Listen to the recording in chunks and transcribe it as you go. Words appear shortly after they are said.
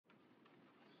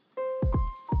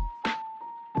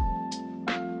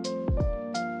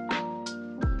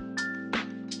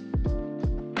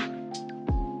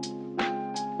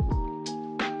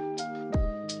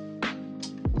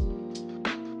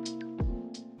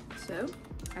So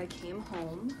I came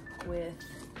home with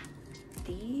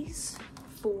these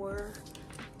 4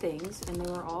 things, and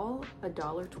they were all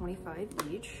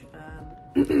 $1.25 each.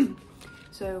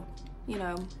 So, you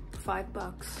know,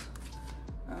 $5.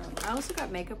 I also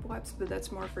got makeup wipes, but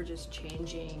that's more for just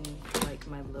changing like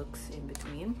my looks in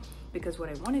between, because what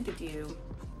I wanted to do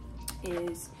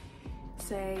is,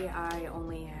 say I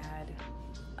only had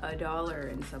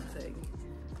 $1 and something,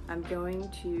 I'm going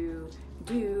to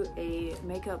do a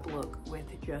makeup look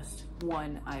with just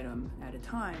one item at a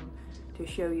time to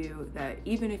show you that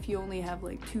even if you only have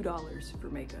like $2 for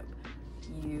makeup,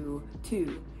 you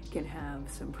too can have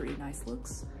some pretty nice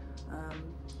looks.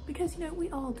 Because, you know, we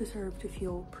all deserve to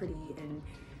feel pretty, and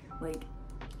like,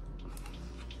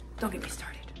 don't get me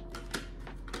started.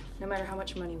 No matter how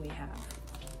much money we have,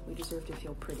 we deserve to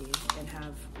feel pretty and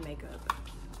have makeup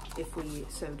if we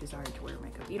so desire to wear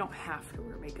makeup. You don't have to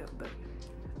wear makeup, but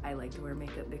I like to wear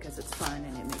makeup because it's fun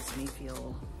and it makes me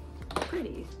feel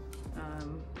pretty.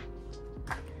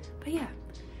 But yeah,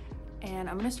 and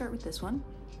I'm gonna start with this one,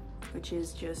 which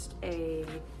is just a,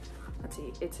 let's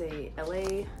see, it's a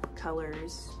LA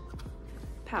Colors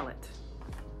palette.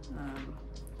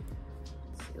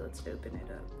 Let's see, let's open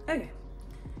it up. Okay,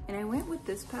 and I went with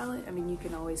this palette. I mean, you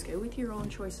can always go with your own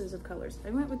choices of colors. I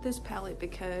went with this palette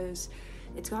because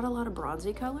it's got a lot of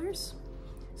bronzy colors.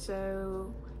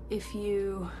 So if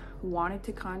you wanted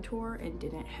to contour and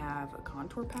didn't have a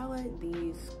contour palette,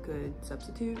 these could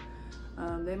substitute.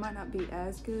 They might not be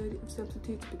as good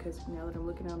substitutes because now that I'm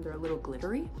looking at them, they're a little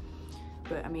glittery.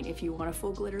 But I mean, if you want a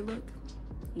full glitter look,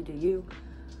 you do you.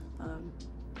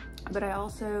 But I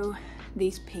also,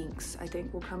 these pinks I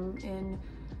think will come in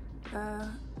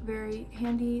very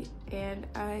handy, and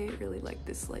I really like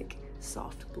this like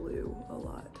soft blue a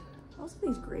lot. Also,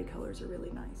 these gray colors are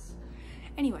really nice.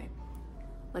 Anyway,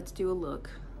 let's do a look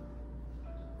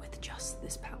with just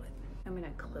this palette. I'm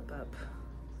gonna clip up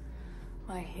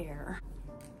my hair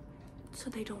so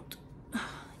they don't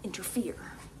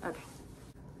interfere. Okay,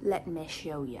 let me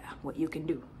show ya what you can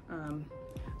do. I'm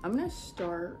gonna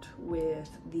start with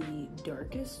the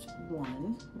darkest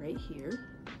one right here.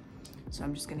 So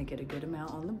I'm just gonna get a good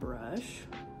amount on the brush.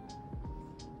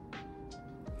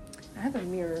 I have a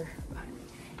mirror behind me.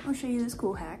 I'll show you this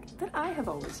cool hack that I have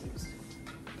always used.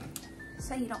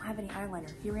 Say you don't have any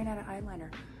eyeliner, you ran out of eyeliner,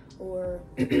 or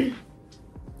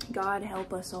God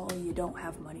help us all, you don't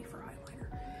have money for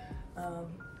eyeliner.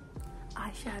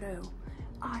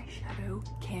 Eyeshadow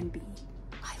can be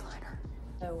eyeliner.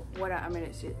 So what I'm gonna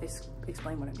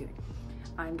explain what I'm doing.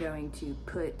 I'm going to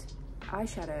put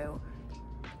eyeshadow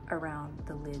around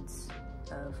the lids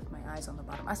of my eyes on the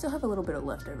bottom. I still have a little bit of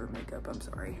leftover makeup, I'm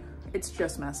sorry. It's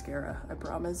just mascara, I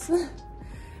promise.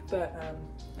 But,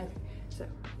 okay, so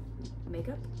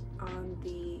makeup on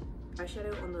the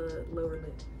eyeshadow on the lower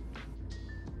lid.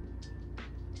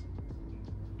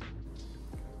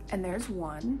 And there's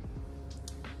one.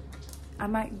 I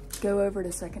might go over it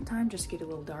a second time, just get a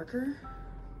little darker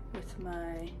with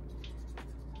my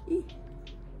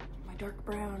dark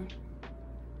brown.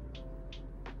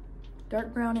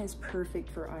 Dark brown is perfect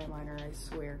for eyeliner, I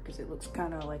swear, because it looks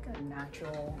kind of like a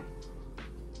natural.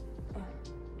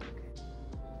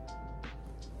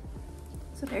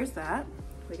 So there's that.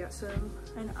 We got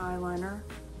an eyeliner.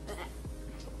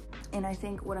 And I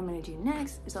think what I'm gonna do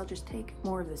next is I'll just take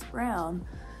more of this brown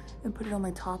and put it on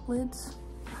my top lids.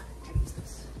 I use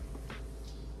this.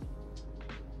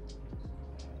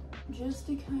 Just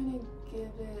to kind of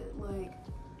give it like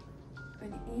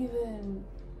an even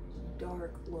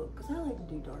dark look, because I like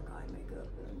to do dark eye makeup,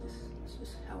 and this is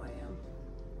just how I am.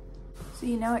 So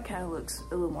you know, it kind of looks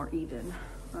a little more even.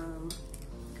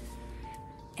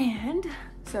 And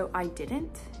so I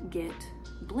didn't get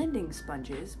blending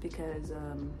sponges because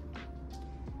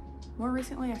more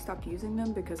recently I stopped using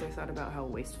them because I thought about how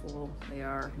wasteful they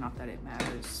are. Not that it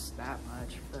matters that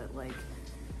much, but like,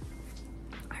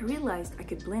 I realized I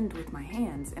could blend with my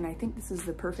hands, and I think this is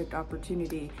the perfect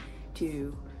opportunity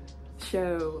to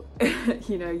show,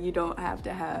 you know, you don't have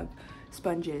to have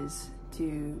sponges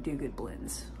to do good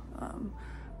blends.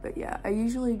 But yeah, I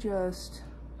usually just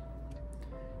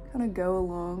kind of go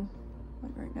along.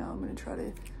 Like right now, I'm gonna try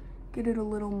to get it a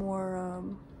little more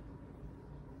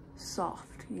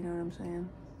soft, you know what I'm saying?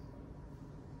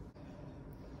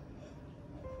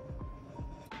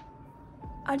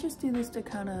 I just do this to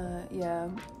kind of, yeah,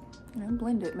 you know,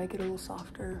 blend it, make it a little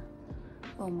softer,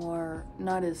 a little more,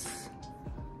 not as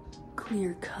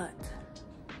clear cut,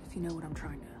 if you know what I'm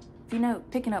trying to, if you know,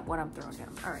 picking up what I'm throwing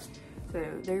down. All right, so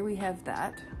there we have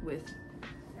that with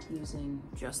using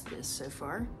just this so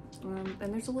far.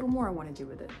 And there's a little more I want to do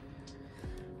with it.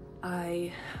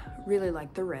 I really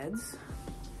like the reds.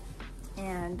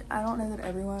 And I don't know that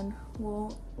everyone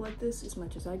will like this as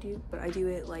much as I do, but I do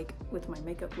it like with my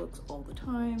makeup looks all the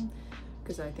time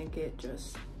because I think it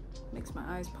just makes my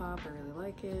eyes pop. I really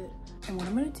like it. And what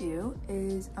I'm gonna do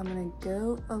is I'm gonna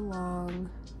go along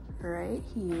right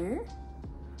here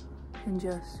and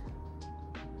just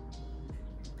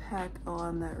pack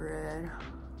on that red.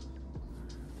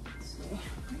 Let's see,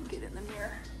 let me get in the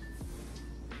mirror.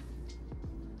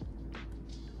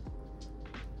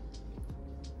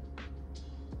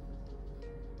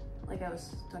 Like I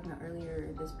was talking about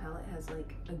earlier, this palette has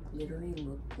like a glittery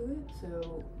look to it.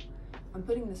 So I'm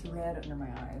putting this red under my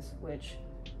eyes, which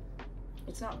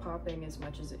it's not popping as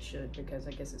much as it should because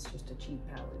I guess it's just a cheap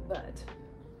palette, but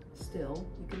still,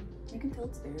 you can tell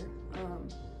it's there.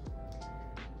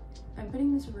 I'm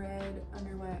putting this red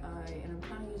under my eye, and I'm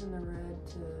kind of using the red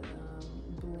to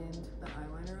blend the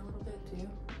eyeliner a little bit too.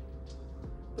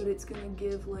 But it's gonna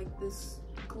give like this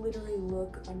glittery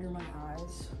look under my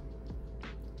eyes.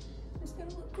 It's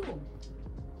gonna look cool.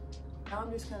 Now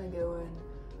I'm just kind of going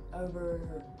over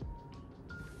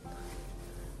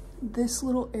this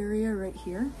little area right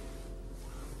here.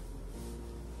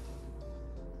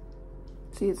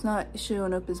 See, it's not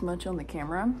showing up as much on the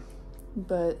camera,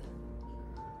 but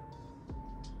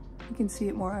you can see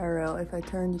it more IRL. If I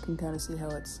turn, you can kind of see how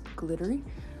it's glittery.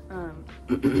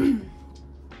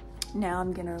 Now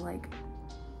I'm gonna like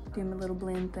do my little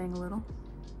blend thing a little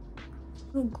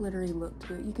glittery look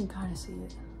to it. You can kind of see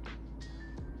it.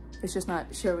 It's just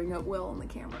not showing up well on the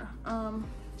camera.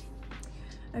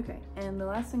 Okay, and the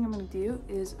last thing I'm gonna do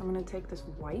is I'm gonna take this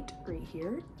white right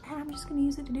here and I'm just gonna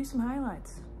use it to do some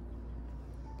highlights.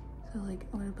 So like,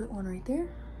 I'm gonna put one right there.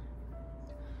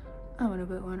 I'm gonna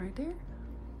put one right there.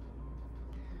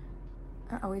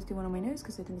 I always do one on my nose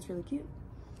because I think it's really cute.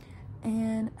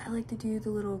 And I like to do the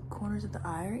little corners of the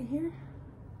eye right here.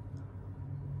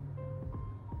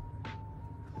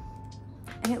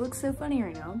 And it looks so funny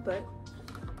right now, but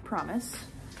promise,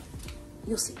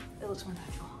 you'll see, it looks more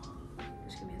natural.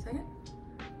 Just give me a second.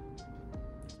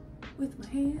 With my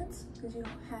hands, because you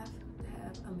don't have to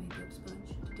have a makeup sponge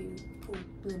to do full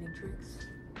blending tricks.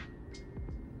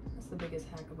 That's the biggest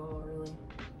hack of all, really.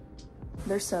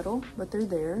 They're subtle, but they're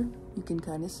there. You can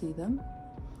kind of see them.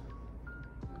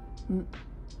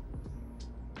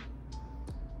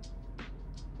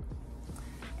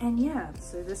 And yeah,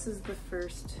 so this is the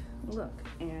first look,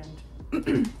 and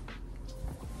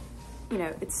you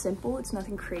know, it's simple, it's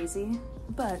nothing crazy,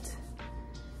 but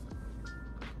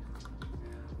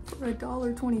for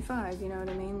 $1.25, you know what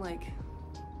I mean? Like,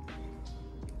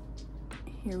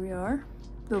 here we are,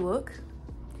 the look.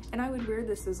 And I would wear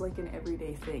this as like an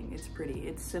everyday thing. It's pretty,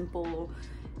 it's simple,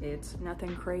 it's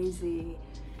nothing crazy,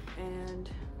 and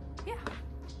yeah.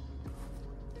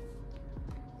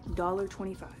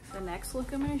 $1.25. The next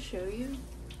look I'm gonna show you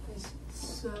is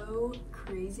so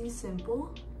crazy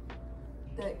simple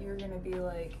that you're gonna be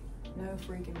like, no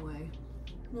freaking way.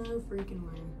 No freaking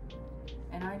way.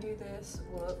 And I do this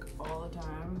look all the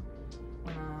time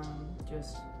when I'm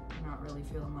just not really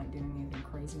feeling like doing anything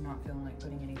crazy, not feeling like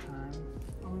putting any time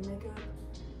on makeup,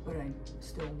 but I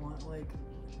still want like,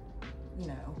 you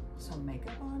know, some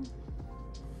makeup on.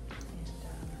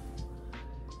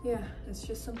 Yeah, it's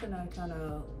just something I kind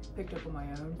of picked up on my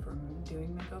own from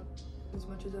doing makeup as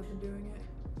much as I've been doing it.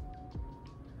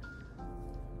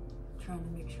 Trying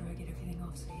to make sure I get everything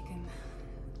off so you can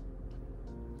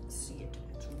see it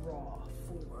in its raw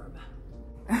form.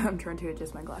 I'm trying to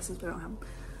adjust my glasses, but I don't have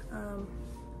them.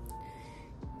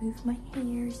 Move my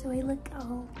hair so I look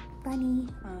all funny.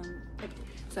 Okay,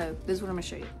 so this is what I'm gonna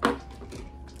show you.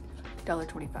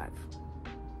 $1.25.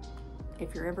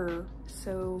 If you're ever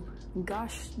so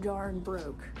gosh darn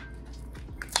broke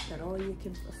that all you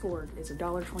can afford is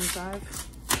 $1.25,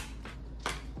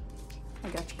 I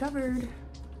got you covered.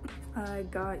 I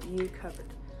got you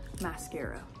covered.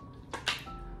 Mascara.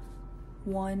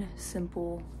 One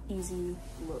simple, easy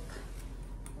look.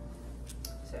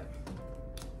 So,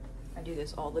 I do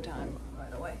this all the time, by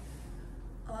the way.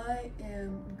 I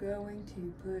am going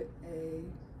to put a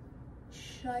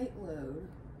shite load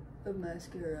of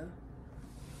mascara.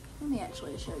 Let me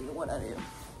actually show you what I do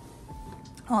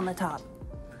on the top.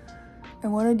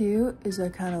 And what I do is I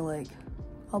kind of like,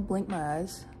 I'll blink my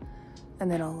eyes and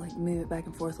then I'll like move it back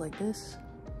and forth like this.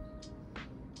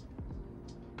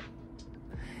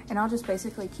 And I'll just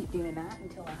basically keep doing that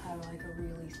until I have like a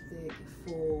really thick,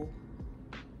 full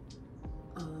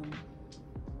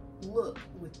look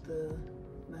with the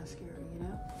mascara, you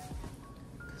know?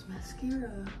 Because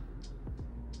mascara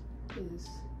is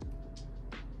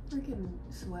freaking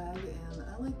swag, and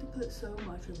I like to put so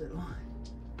much of it on.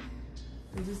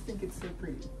 I just think it's so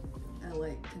pretty. I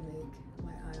like to make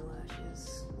my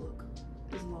eyelashes look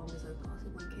as long as I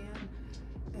possibly can.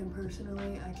 And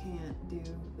personally, I can't do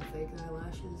the fake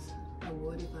eyelashes. I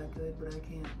would if I could, but I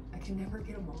can't. I can never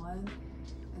get them on,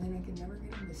 and then I can never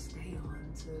get them to stay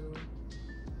on, so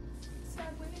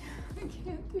sadly, I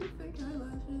can't do fake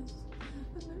eyelashes.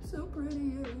 And they're so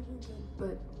pretty, I wish I could.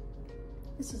 But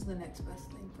this is the next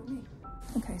best thing for me.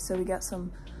 Okay, so we got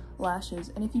some lashes,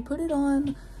 and if you put it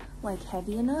on like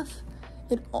heavy enough,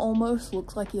 it almost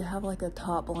looks like you have like a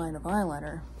top line of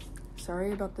eyeliner.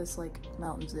 Sorry about this like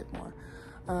mountain zip more.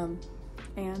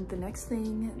 And the next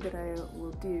thing that I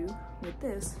will do with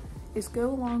this is go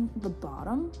along the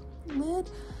bottom lid,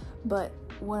 but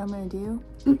what I'm gonna do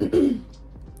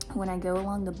when I go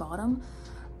along the bottom,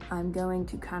 I'm going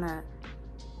to kind of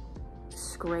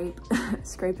scrape,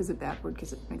 scrape is a bad word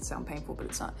because it makes it sound painful, but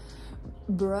it's not,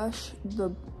 brush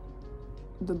the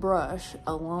brush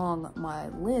along my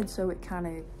lid so it kind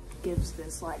of gives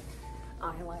this like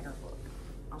eyeliner look.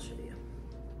 I'll show you.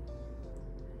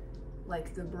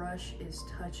 Like the brush is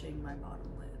touching my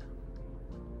bottom lid.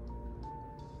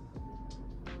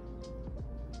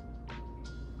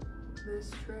 This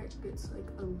trick gets like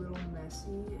a little messy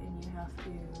and you have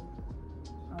to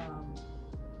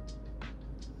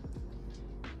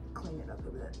clean it up a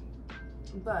bit,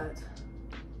 but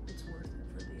it's worth it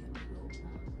for the end result.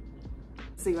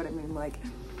 See what I mean? Like,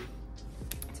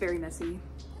 it's very messy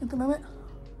at the moment,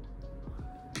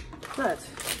 but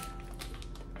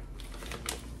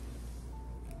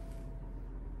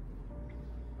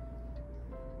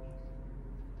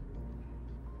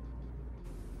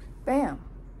bam,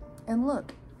 and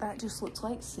look, that just looks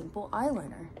like simple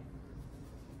eyeliner.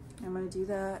 I'm gonna do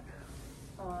that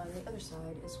on the other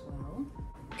side as well.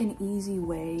 An easy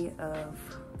way of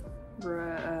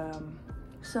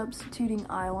substituting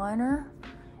eyeliner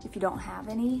if you don't have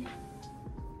any.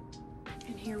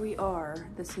 And here we are.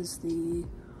 This is the,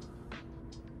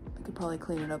 I could probably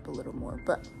clean it up a little more,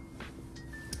 but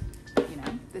you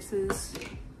know, this is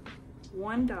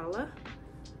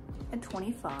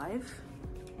 $1.25,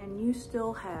 and you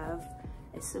still have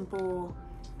a simple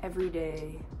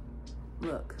everyday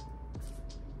look.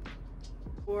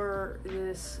 For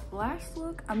this last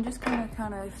look, I'm just gonna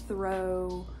kind of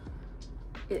throw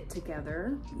it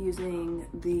together using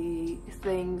the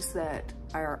things that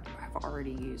I have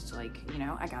already used. Like, you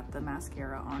know, I got the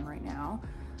mascara on right now.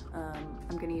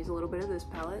 I'm gonna use a little bit of this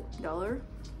palette, $1,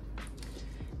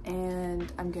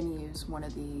 and I'm gonna use one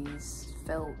of these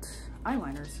felt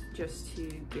eyeliners just to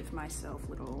give myself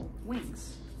little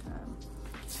wings.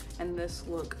 And this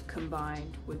look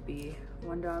combined would be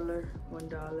 $1,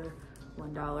 $1,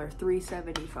 $1,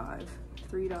 $3.75,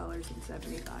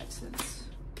 $3.75.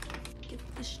 Get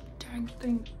this dang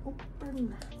thing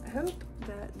open. I hope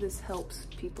that this helps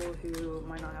people who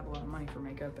might not have a lot of money for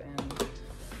makeup and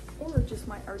or just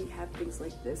might already have things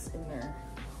like this in their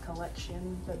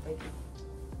collection that they can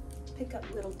pick up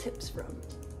little tips from.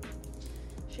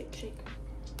 Shake, shake.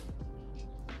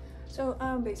 So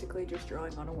I'm basically just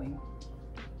drawing on a wing.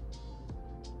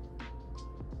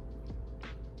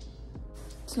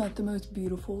 It's not the most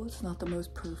beautiful, it's not the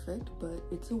most perfect, but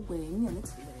it's a wing and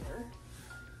it's there.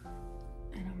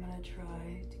 And I'm gonna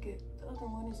try to get the other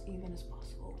one as even as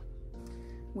possible.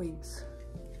 Wings.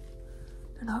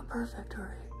 They're not perfect,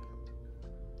 alright?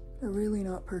 They're really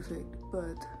not perfect,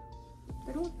 but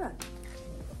they don't look bad.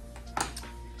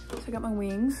 So I got my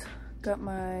wings, got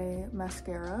my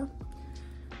mascara,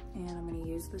 and I'm gonna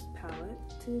use this palette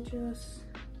to just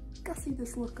gussy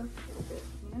this look up a little bit,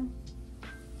 you know?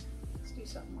 Do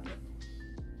something with it.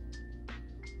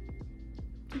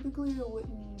 Typically I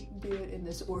wouldn't do it in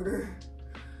this order.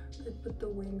 I'd put the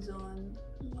wings on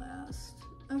last.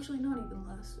 Actually, not even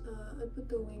last. I'd put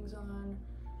the wings on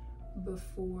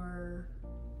before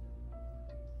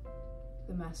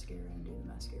the mascara and do the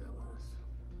mascara last.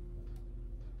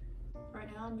 Right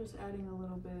now I'm just adding a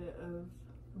little bit of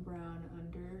brown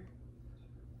under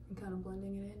and kind of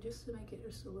blending it in just to make it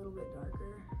just a little bit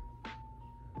darker.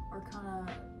 Or kind of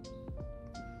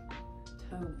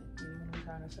tone it, you know what I'm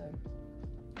trying to say?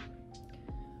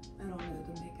 I don't know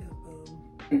the makeup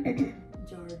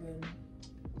jargon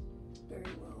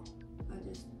very well. I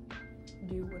just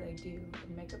do what I do.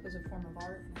 And makeup is a form of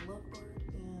art, and I love art,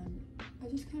 and I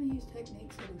just kind of use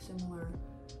techniques that are similar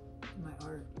to my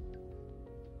art.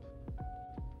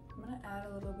 I'm gonna add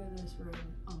a little bit of this red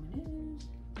on my nose,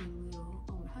 and a little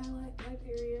on my highlight type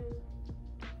area.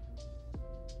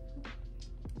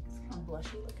 Kind of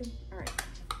blushy looking. All right,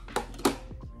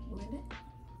 blend it.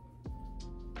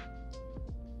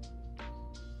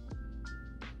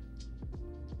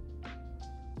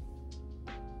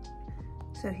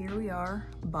 So here we are,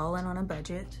 balling on a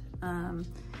budget.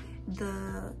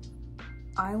 The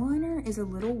eyeliner is a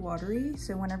little watery,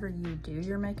 so whenever you do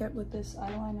your makeup with this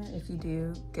eyeliner, if you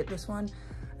do get this one,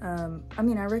 I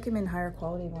mean, I recommend higher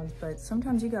quality ones, but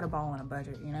sometimes you gotta ball on a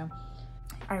budget, you know?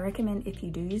 I recommend if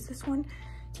you do use this one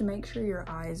to make sure your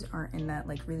eyes aren't in that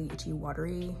like really itchy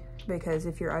watery, because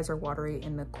if your eyes are watery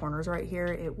in the corners right here,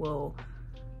 it will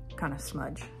kind of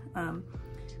smudge.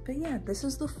 But yeah, this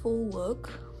is the full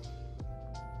look.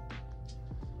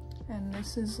 And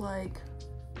this is like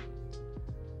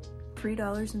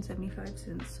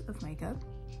 $3.75 of makeup.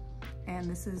 And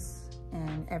this is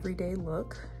an everyday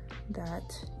look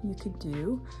that you could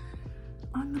do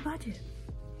on the budget.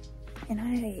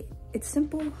 And it's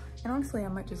simple, and honestly I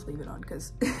might just leave it on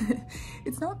because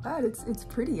it's not bad, it's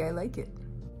pretty, I like it.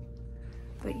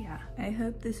 But yeah, I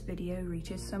hope this video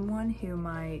reaches someone who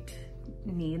might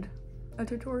need a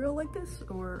tutorial like this,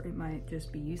 or it might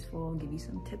just be useful, give you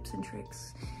some tips and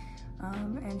tricks,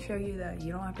 and show you that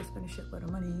you don't have to spend a shitload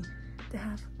of money to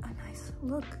have a nice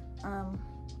look.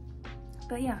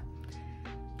 But yeah,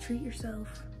 treat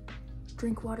yourself,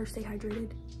 drink water, stay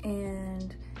hydrated,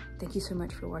 and thank you so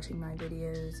much for watching my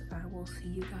videos. I will see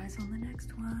you guys on the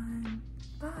next one.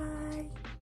 Bye.